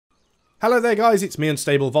Hello there guys, it's me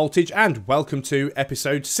Unstable Voltage and welcome to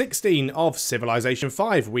episode 16 of Civilization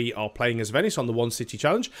 5. We are playing as Venice on the One City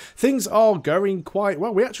Challenge. Things are going quite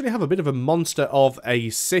well. We actually have a bit of a monster of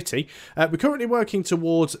a city. We're currently working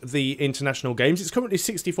towards the international games. It's currently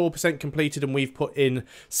 64% completed and we've put in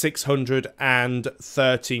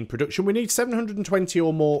 613 production. We need 720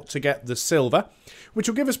 or more to get the silver, which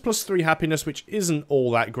will give us +3 happiness, which isn't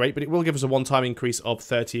all that great, but it will give us a one-time increase of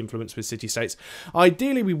 30 influence with city-states.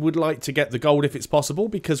 Ideally, we would like to get the gold if it's possible,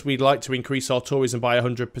 because we'd like to increase our tourism by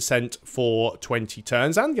 100% for 20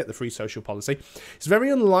 turns and get the free social policy. It's very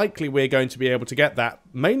unlikely we're going to be able to get that.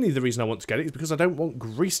 Mainly the reason I want to get it is because I don't want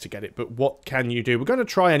Greece to get it, but what can you do? We're going to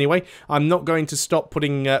try anyway. I'm not going to stop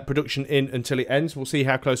putting production in until it ends. We'll see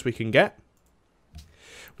how close we can get.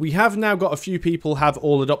 We have now got a few people have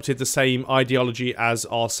all adopted the same ideology as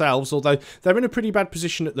ourselves, although they're in a pretty bad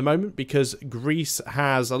position at the moment because Greece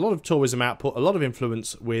has a lot of tourism output, a lot of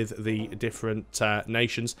influence with the different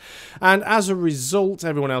nations, and as a result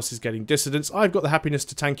everyone else is getting dissidents. I've got the happiness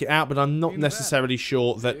to tank it out, but I'm not necessarily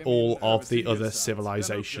sure that all of the other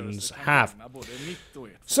civilizations have.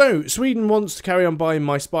 So, Sweden wants to carry on buying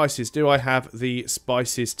my spices. Do I have the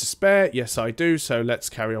spices to spare? Yes, I do, so let's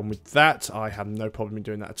carry on with that. I have no problem in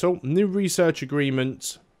doing that at all. New research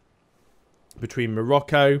agreement between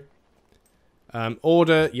Morocco.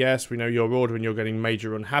 Order, yes, we know your order and you're getting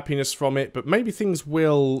major unhappiness from it, but maybe things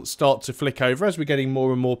will start to flick over as we're getting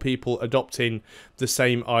more and more people adopting the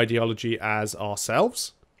same ideology as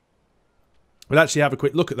ourselves. We'll actually have a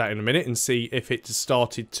quick look at that in a minute and see if it has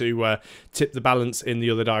started to tip the balance in the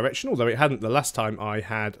other direction, although it hadn't the last time I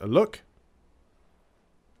had a look.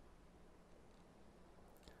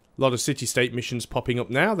 A lot of city-state missions popping up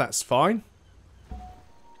now, that's fine.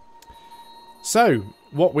 So,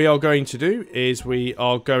 what we are going to do is we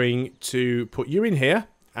are going to put you in here,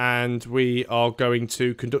 and we are going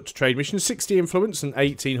to conduct a trade mission. 60 influence and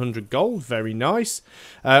 1800 gold, very nice.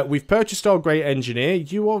 We've purchased our great engineer.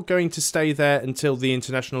 You are going to stay there until the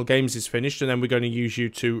international games is finished, and then we're going to use you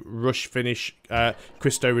to rush finish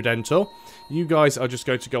Cristo Redentor. You guys are just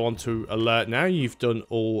going to go on to alert now. You've done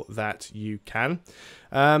all that you can.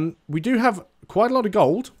 We do have quite a lot of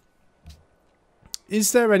gold.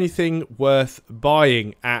 Is there anything worth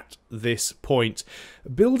buying at this point?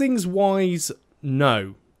 Buildings-wise,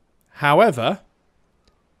 no. However,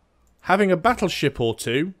 having a battleship or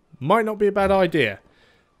two might not be a bad idea.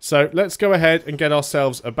 So let's go ahead and get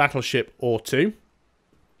ourselves a battleship or two.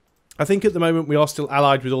 I think at the moment we are still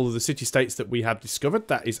allied with all of the city-states that we have discovered.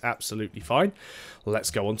 That is absolutely fine.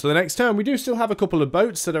 Let's go on to the next turn. We do still have a couple of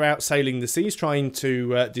boats that are out sailing the seas, trying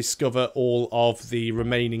to discover all of the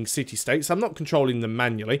remaining city-states. I'm not controlling them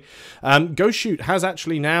manually. Go Shoot has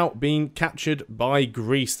actually now been captured by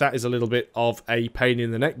Greece. That is a little bit of a pain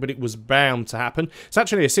in the neck, but it was bound to happen. It's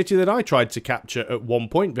actually a city that I tried to capture at one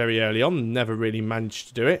point very early on, never really managed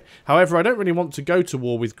to do it. However, I don't really want to go to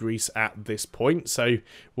war with Greece at this point, so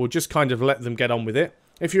we'll just kind of let them get on with it.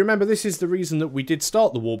 If you remember, this is the reason that we did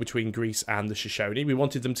start the war between Greece and the Shoshone. We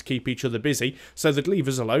wanted them to keep each other busy, so they'd leave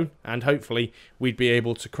us alone, and hopefully we'd be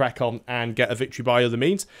able to crack on and get a victory by other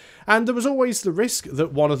means. And there was always the risk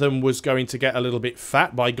that one of them was going to get a little bit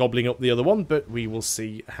fat by gobbling up the other one, but we will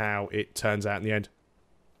see how it turns out in the end.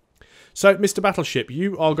 So, Mr. Battleship,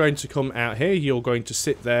 you are going to come out here. You're going to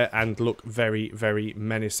sit there and look very, very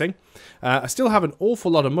menacing. I still have an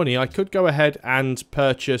awful lot of money. I could go ahead and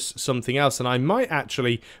purchase something else, and I might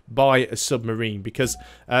actually buy a submarine, because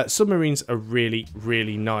submarines are really,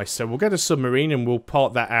 really nice. So we'll get a submarine, and we'll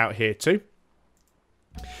part that out here too.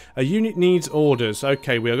 A unit needs orders.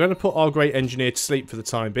 Okay, we are going to put our great engineer to sleep for the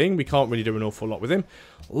time being. We can't really do an awful lot with him.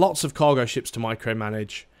 Lots of cargo ships to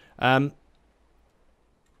micromanage.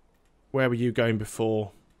 Where were you going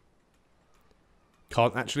before?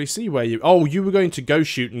 Can't actually see where you... Oh, you were going to Go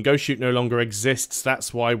Shoot, and Go Shoot no longer exists.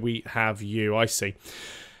 That's why we have you. I see.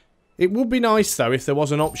 It would be nice, though, if there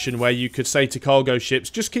was an option where you could say to cargo ships,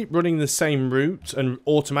 just keep running the same route and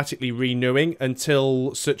automatically renewing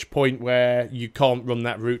until such point where you can't run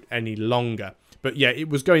that route any longer. But yeah, it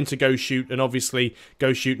was going to Go Shoot, and obviously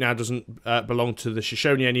Go Shoot now doesn't belong to the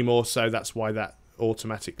Shoshone anymore, so that's why that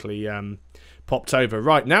automatically... popped over.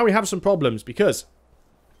 Right, now we have some problems because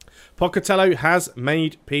Pocatello has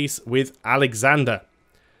made peace with Alexander.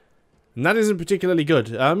 And that isn't particularly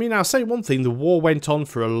good. I mean, I'll say one thing, the war went on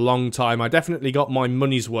for a long time. I definitely got my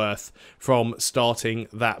money's worth from starting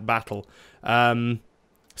that battle.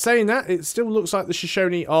 Saying that, it still looks like the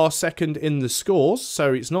Shoshone are second in the scores,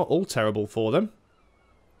 so it's not all terrible for them.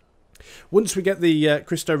 Once we get the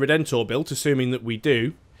Cristo Redentor built, assuming that we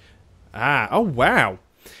do... oh wow!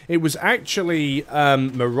 It was actually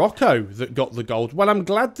Morocco that got the gold. Well, I'm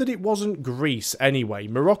glad that it wasn't Greece anyway.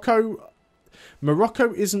 Morocco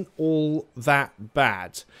isn't all that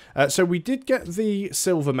bad. So we did get the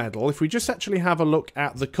silver medal. If we just actually have a look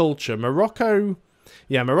at the culture, Morocco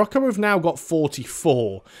have now got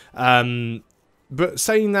 44. But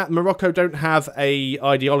saying that, Morocco don't have a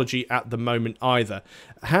ideology at the moment either.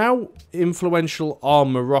 How influential are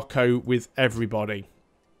Morocco with everybody?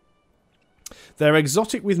 They're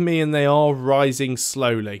exotic with me and they are rising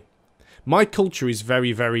slowly. My culture is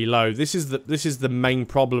very, very low. This is the main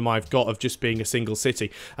problem I've got of just being a single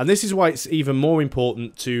city. And this is why it's even more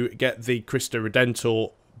important to get the Cristo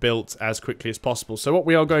Redentor built as quickly as possible. So what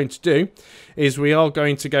we are going to do is we are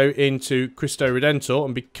going to go into Cristo Redentor,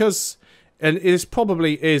 and because... And it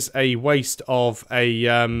probably is a waste of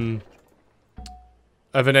an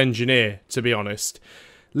engineer, to be honest.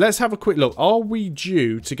 Let's have a quick look. Are we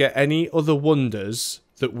due to get any other wonders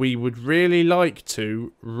that we would really like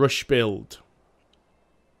to rush build?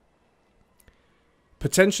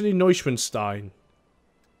 Potentially Neuschwanstein.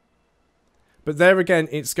 But there again,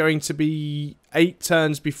 it's going to be 8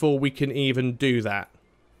 turns before we can even do that.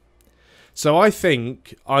 So I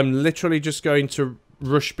think I'm literally just going to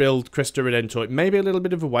rush build Cristo Redentor. It may be a little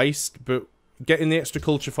bit of a waste, but getting the extra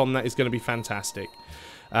culture from that is going to be fantastic.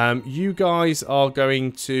 You guys are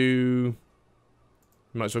going to...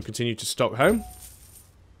 Might as well continue to Stockholm.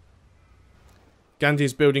 Gandhi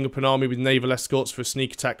is building up an army with naval escorts for a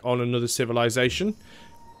sneak attack on another civilization.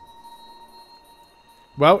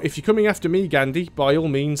 Well, if you're coming after me, Gandhi, by all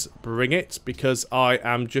means, bring it, because I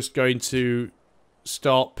am just going to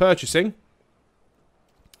start purchasing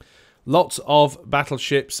lots of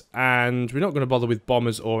battleships, and we're not going to bother with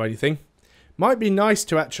bombers or anything. Might be nice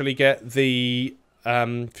to actually get the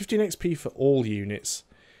 15 XP for all units.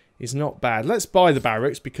 Is not bad. Let's buy the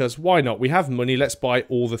barracks, because why not? We have money, let's buy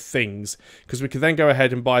all the things. Because we could then go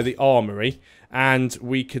ahead and buy the armory, and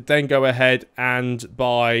we could then go ahead and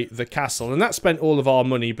buy the castle. And that spent all of our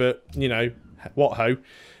money, but, you know, what ho.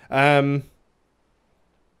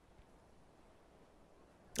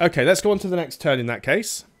 Okay, let's go on to the next turn in that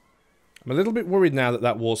case. I'm a little bit worried now that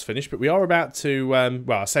that war's finished, but we are about to, well,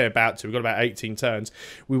 I say about to, we've got about 18 turns.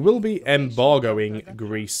 We will be embargoing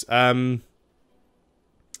Greece.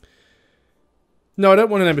 No, I don't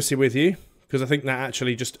want an embassy with you, because I think that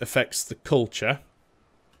actually just affects the culture.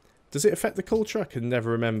 Does it affect the culture? I can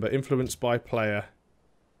never remember. Influenced by player.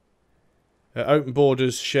 Open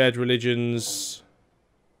borders, shared religions.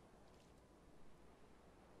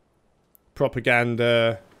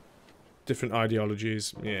 Propaganda. Different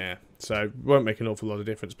ideologies. Yeah. So, won't make an awful lot of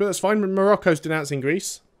difference. But that's fine. Morocco's denouncing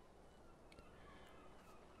Greece.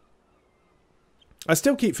 I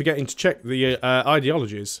still keep forgetting to check the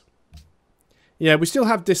ideologies. Yeah, we still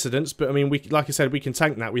have dissidents, but I mean, like I said, we can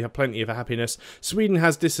tank that. We have plenty of happiness. Sweden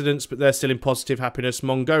has dissidents, but they're still in positive happiness.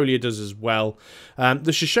 Mongolia does as well.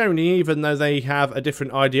 The Shoshone, even though they have a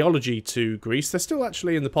different ideology to Greece, they're still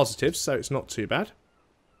actually in the positives, so it's not too bad.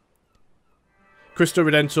 Cristo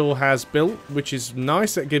Redentor has built, which is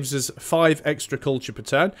nice. That gives us 5 extra culture per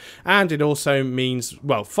turn. And it also means,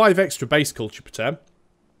 well, 5 extra base culture per turn.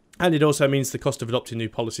 And it also means the cost of adopting new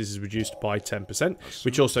policies is reduced by 10%,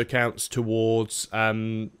 which also counts towards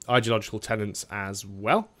ideological tenants as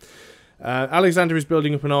well. Alexander is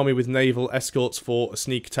building up an army with naval escorts for a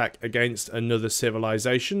sneak attack against another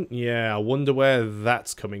civilization. Yeah, I wonder where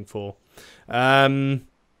that's coming for.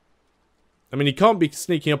 I mean, he can't be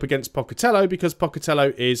sneaking up against Pocatello because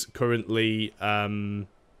Pocatello is currently...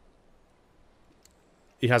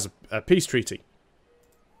 he has a peace treaty.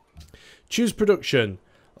 Choose production.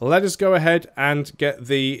 Let us go ahead and get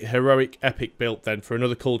the heroic epic built then for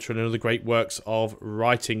another culture and another great works of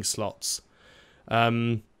writing slots.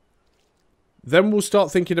 Then we'll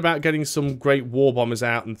start thinking about getting some great war bombers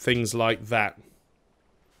out and things like that.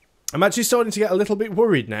 I'm actually starting to get a little bit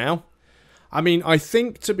worried now. I mean, I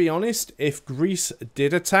think, to be honest, if Greece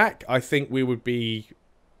did attack, I think we would be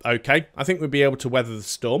okay. I think we'd be able to weather the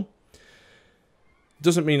storm.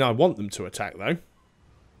 Doesn't mean I want them to attack, though.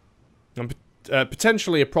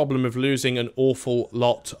 Potentially a problem of losing an awful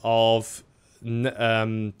lot of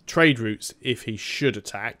trade routes if he should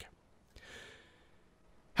attack.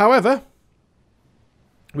 However,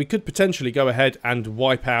 we could potentially go ahead and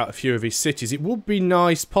wipe out a few of his cities. It would be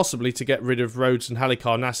nice, possibly, to get rid of Rhodes and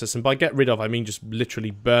Halicarnassus. And by get rid of, I mean just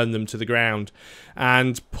literally burn them to the ground.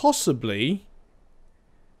 And possibly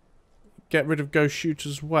get rid of Ghost Shoot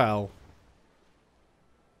as well.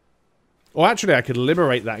 Or actually, I could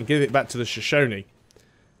liberate that and give it back to the Shoshone.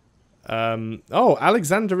 Oh,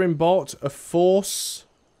 Alexander embarked a force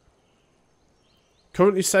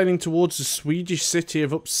Currently sailing towards the Swedish city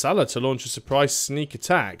of Uppsala to launch a surprise sneak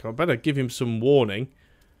attack. I better give him some warning.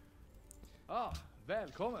 Ah,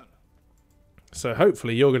 välkommen. So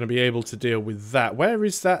hopefully you're going to be able to deal with that. Where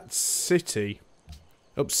is that city?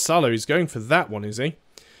 Uppsala. He's going for that one, is he?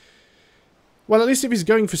 Well, at least if he's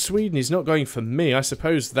going for Sweden, he's not going for me. I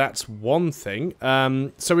suppose that's one thing.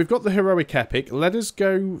 So we've got the heroic epic. Let us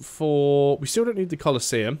go for... We still don't need the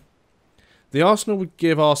Colosseum. The Arsenal would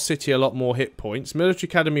give our city a lot more hit points. Military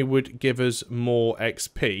Academy would give us more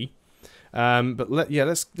XP. But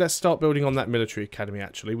let's start building on that Military Academy,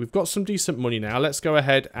 actually. We've got some decent money now. Let's go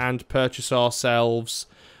ahead and purchase ourselves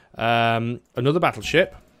another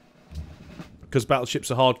battleship. Because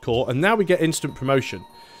battleships are hardcore. And now we get instant promotion.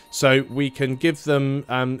 So we can give them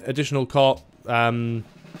additional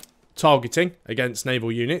targeting against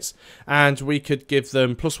naval units. And we could give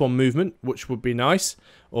them +1 movement, which would be nice.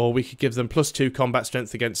 Or we could give them +2 combat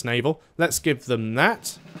strength against naval. Let's give them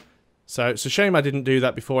that. So it's a shame I didn't do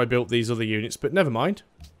that before I built these other units, but never mind.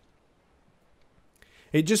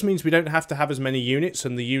 It just means we don't have to have as many units,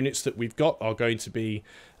 and the units that we've got are going to be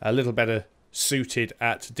a little better suited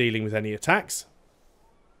at dealing with any attacks.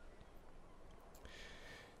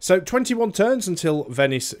 So 21 turns until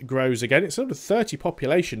Venice grows again. It's over 30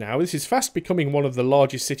 population now. This is fast becoming one of the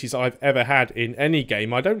largest cities I've ever had in any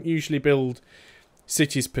game. I don't usually build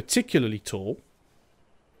cities particularly tall.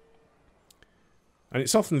 And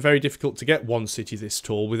it's often very difficult to get one city this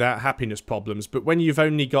tall without happiness problems. But when you've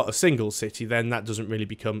only got a single city, then that doesn't really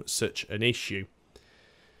become such an issue.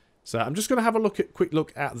 So I'm just going to have a quick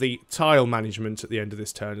look at the tile management at the end of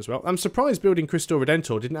this turn as well. I'm surprised building Cristo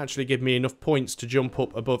Redentor didn't actually give me enough points to jump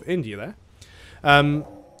up above India there.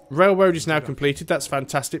 Railroad is now completed. That's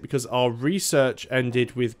fantastic because our research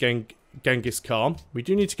ended with Genghis Khan. We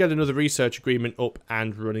do need to get another research agreement up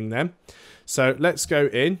and running then. So let's go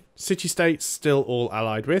in. City-states still all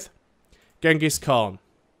allied with. Genghis Khan.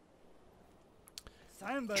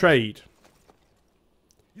 Trade.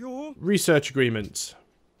 Research agreement.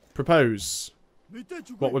 Propose.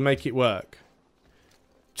 What would make it work?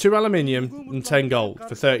 2 aluminium and 10 gold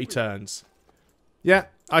for 30 turns. Yeah,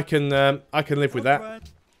 I can live with that.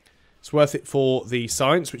 It's worth it for the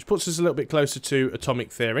science, which puts us a little bit closer to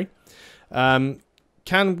atomic theory.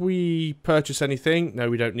 Can we purchase anything? No,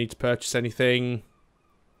 we don't need to purchase anything.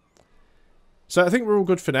 So I think we're all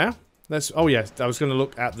good for now. Oh yes, I was going to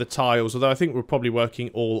look at the tiles, although I think we're probably working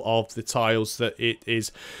all of the tiles that it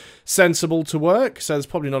is sensible to work. So there's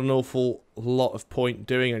probably not an awful lot of point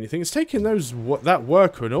doing anything. It's taken that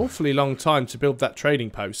worker an awfully long time to build that trading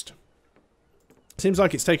post. Seems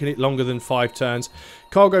like it's taken it longer than 5 turns.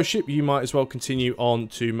 Cargo ship, you might as well continue on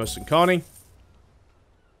to Musankani.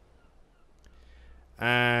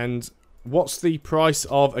 And what's the price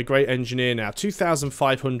of a great engineer now?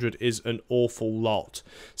 2,500 is an awful lot.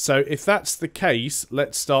 So if that's the case,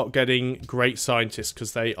 let's start getting great scientists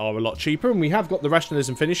because they are a lot cheaper. And we have got the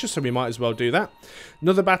rationalism finisher, so we might as well do that.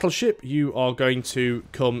 Another battleship, you are going to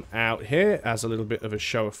come out here as a little bit of a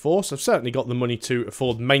show of force. I've certainly got the money to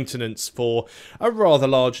afford maintenance for a rather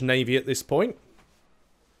large navy at this point.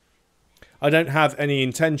 I don't have any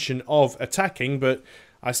intention of attacking, but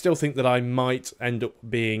I still think that I might end up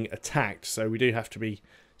being attacked, so we do have to be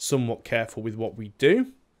somewhat careful with what we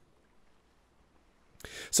do.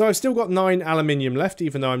 So I've still got 9 aluminium left,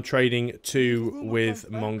 even though I'm trading 2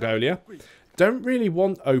 with Mongolia. Don't really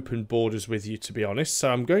want open borders with you, to be honest,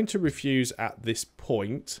 so I'm going to refuse at this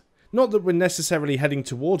point. Not that we're necessarily heading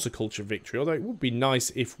towards a culture victory, although it would be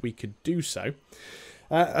nice if we could do so.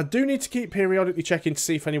 I do need to keep periodically checking to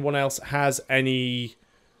see if anyone else has any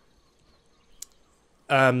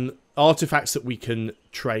artifacts that we can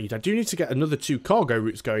trade. I do need to get another 2 cargo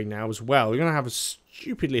routes going now as well. We're going to have a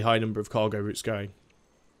stupidly high number of cargo routes going.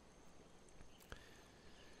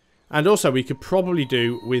 And also we could probably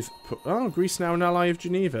do with... Oh, Greece now an ally of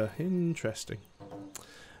Geneva. Interesting.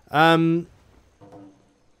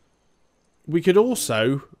 We could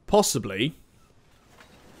also possibly...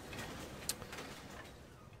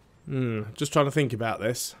 just trying to think about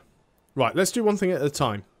this. Right, let's do one thing at a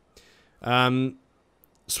time.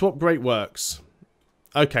 Swap Great Works.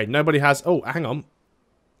 Okay, nobody has... Oh, hang on.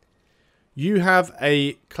 You have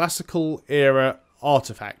a classical era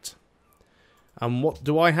artifact. And what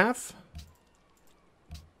do I have?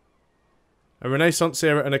 A Renaissance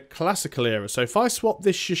era and a classical era. So if I swap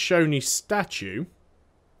this Shoshone statue...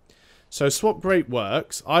 So swap Great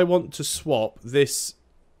Works. I want to swap this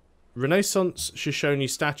Renaissance Shoshone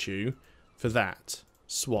statue for that.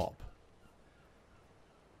 Swap.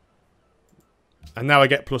 And now I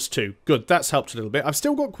get +2. Good, that's helped a little bit. I've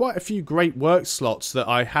still got quite a few great work slots that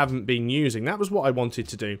I haven't been using. That was what I wanted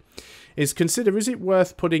to do. Is consider, is it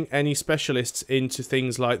worth putting any specialists into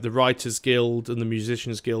things like the Writers Guild and the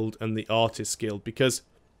Musicians Guild and the Artists Guild? Because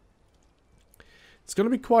it's going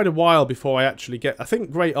to be quite a while before I actually get, I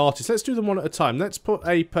think, great artists. Let's do them one at a time. Let's put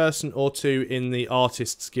a person or two in the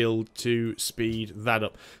Artists Guild to speed that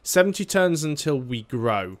up. 70 turns until we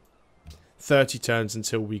grow. 30 turns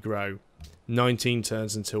until we grow. 19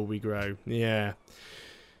 turns until we grow. Yeah.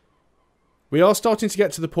 We are starting to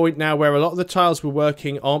get to the point now where a lot of the tiles we're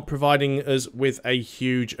working aren't providing us with a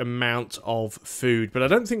huge amount of food. But I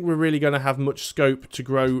don't think we're really going to have much scope to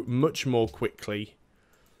grow much more quickly.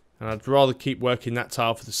 And I'd rather keep working that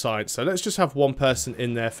tile for the side. So let's just have one person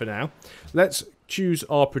in there for now. Let's choose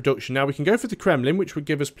our production. Now we can go for the Kremlin, which would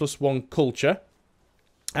give us +1 culture.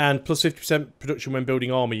 And plus 50% production when building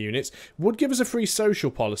armor units. Would give us a free social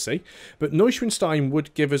policy, but Neuschwanstein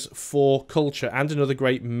would give us 4 culture and another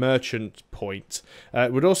great merchant point.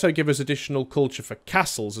 It would also give us additional culture for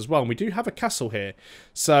castles as well, and we do have a castle here.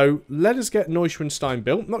 So let us get Neuschwanstein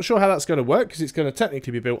built. Not sure how that's going to work, because it's going to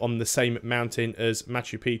technically be built on the same mountain as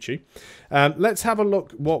Machu Picchu. Let's have a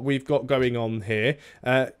look what we've got going on here.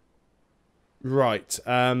 Right.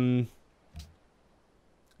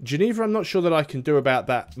 Geneva, I'm not sure that I can do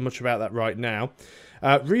much about that right now.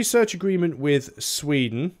 Research agreement with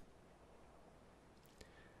Sweden.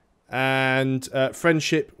 And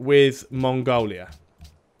friendship with Mongolia.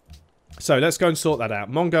 So let's go and sort that out.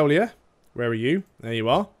 Mongolia, where are you? There you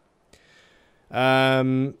are.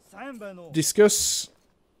 Discuss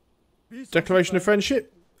declaration of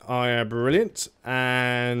friendship. Brilliant.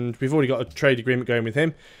 And we've already got a trade agreement going with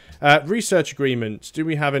him. Research agreement. Do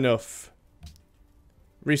we have enough?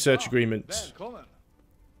 Research agreement.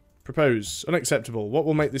 Propose. Unacceptable. What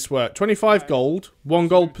will make this work? 25 gold. 1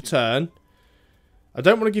 gold per turn. I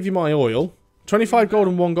don't want to give you my oil. 25 gold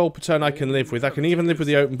and 1 gold per turn I can live with. I can even live with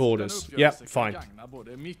the open borders. Yep, fine.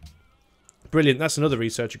 Brilliant. That's another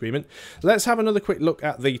research agreement. Let's have another quick look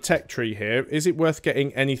at the tech tree here. Is it worth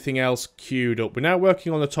getting anything else queued up? We're now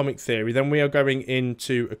working on atomic theory. Then we are going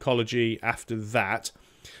into ecology after that.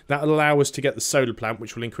 That'll allow us to get the solar plant,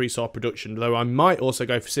 which will increase our production. Though I might also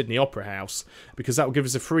go for Sydney Opera House, because that will give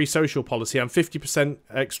us a free social policy and 50%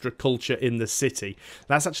 extra culture in the city.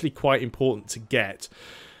 That's actually quite important to get.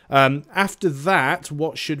 After that,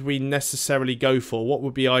 what should we necessarily go for? What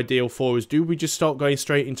would be ideal for us? Do we just start going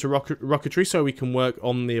straight into rocketry so we can work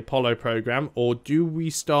on the Apollo program? Or do we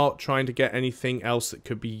start trying to get anything else that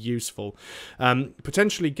could be useful?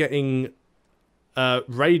 Potentially getting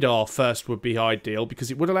radar first would be ideal,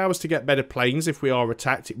 because it would allow us to get better planes if we are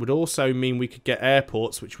attacked. It would also mean we could get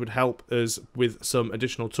airports, which would help us with some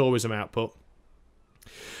additional tourism output.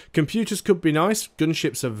 Computers could be nice.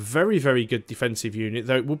 Gunships are very, very good defensive unit,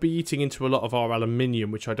 though it would be eating into a lot of our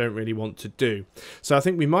aluminium, which I don't really want to do. So I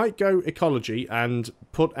think we might go ecology and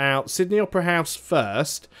put out Sydney Opera House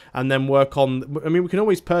first, and then work on... I mean, we can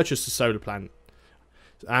always purchase the solar plant.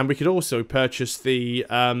 And we could also purchase the...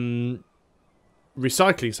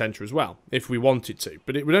 recycling centre as well, if we wanted to.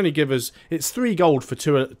 But it would only give us... It's 3 gold for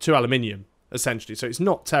 2 aluminium, essentially. So it's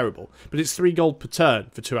not terrible. But it's 3 gold per turn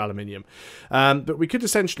for 2 aluminium. But we could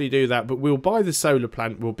essentially do that. But we'll buy the solar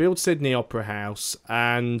plant. We'll build Sydney Opera House.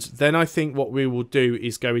 And then I think what we will do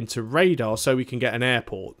is go into radar so we can get an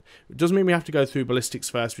airport. It doesn't mean we have to go through ballistics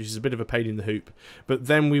first, which is a bit of a pain in the hoop. But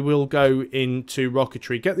then we will go into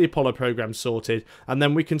rocketry, get the Apollo program sorted, and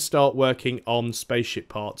then we can start working on spaceship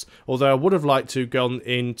parts. Although I would have liked to go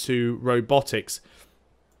into robotics.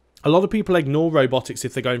 A lot of people ignore robotics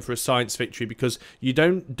if they're going for a science victory, because you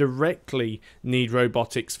don't directly need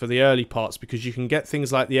robotics for the early parts, because you can get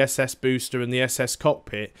things like the SS booster and the SS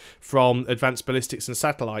cockpit from advanced ballistics and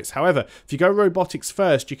satellites. However, if you go robotics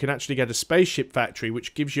first, you can actually get a spaceship factory,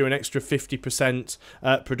 which gives you an extra 50%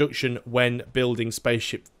 production when building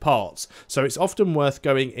spaceship parts. So it's often worth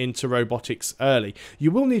going into robotics early.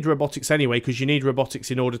 You will need robotics anyway, because you need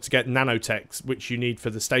robotics in order to get nanotechs, which you need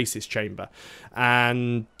for the stasis chamber.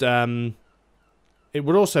 And... it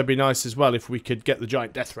would also be nice as well if we could get the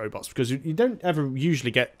giant death robots, because you don't ever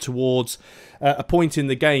usually get towards a point in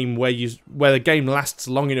the game where the game lasts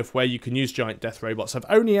long enough where you can use giant death robots. I've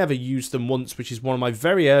only ever used them once, which is one of my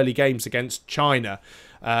very early games against China.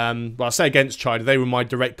 Well, I say against China, they were my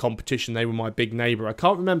direct competition, they were my big neighbour. I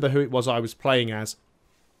can't remember who it was I was playing as.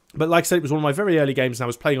 But like I said, it was one of my very early games and I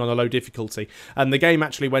was playing on a low difficulty. And the game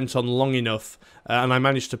actually went on long enough and I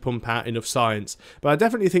managed to pump out enough science. But I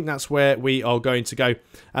definitely think that's where we are going to go.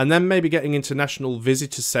 And then maybe getting into National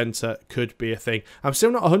Visitor Centre could be a thing. I'm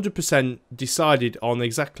still not 100% decided on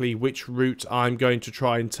exactly which route I'm going to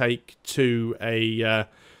try and take to a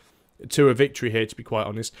victory here, to be quite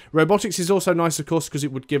honest. Robotics is also nice, of course, because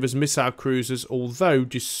it would give us missile cruisers, although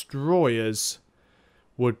destroyers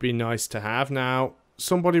would be nice to have. Now,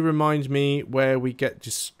 somebody remind me where we get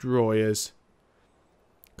destroyers,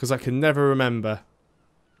 because I can never remember.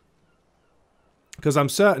 Because I'm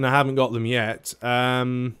certain I haven't got them yet.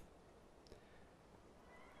 I'm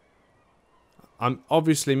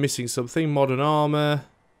obviously missing something. Modern armour,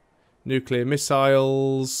 nuclear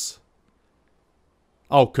missiles.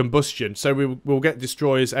 Oh, combustion. So we'll get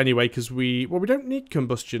destroyers anyway, because we don't need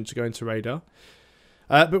combustion to go into radar.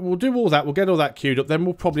 But we'll do all that. We'll get all that queued up. Then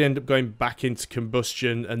we'll probably end up going back into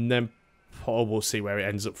combustion. And then we'll see where it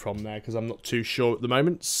ends up from there. Because I'm not too sure at the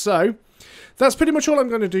moment. So that's pretty much all I'm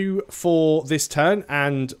going to do for this turn.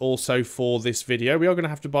 And also for this video. We are going to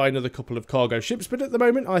have to buy another couple of cargo ships. But at the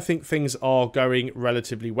moment, I think things are going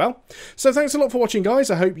relatively well. So thanks a lot for watching,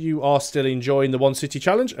 guys. I hope you are still enjoying the One City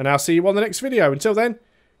Challenge. And I'll see you on the next video. Until then,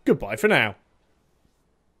 goodbye for now.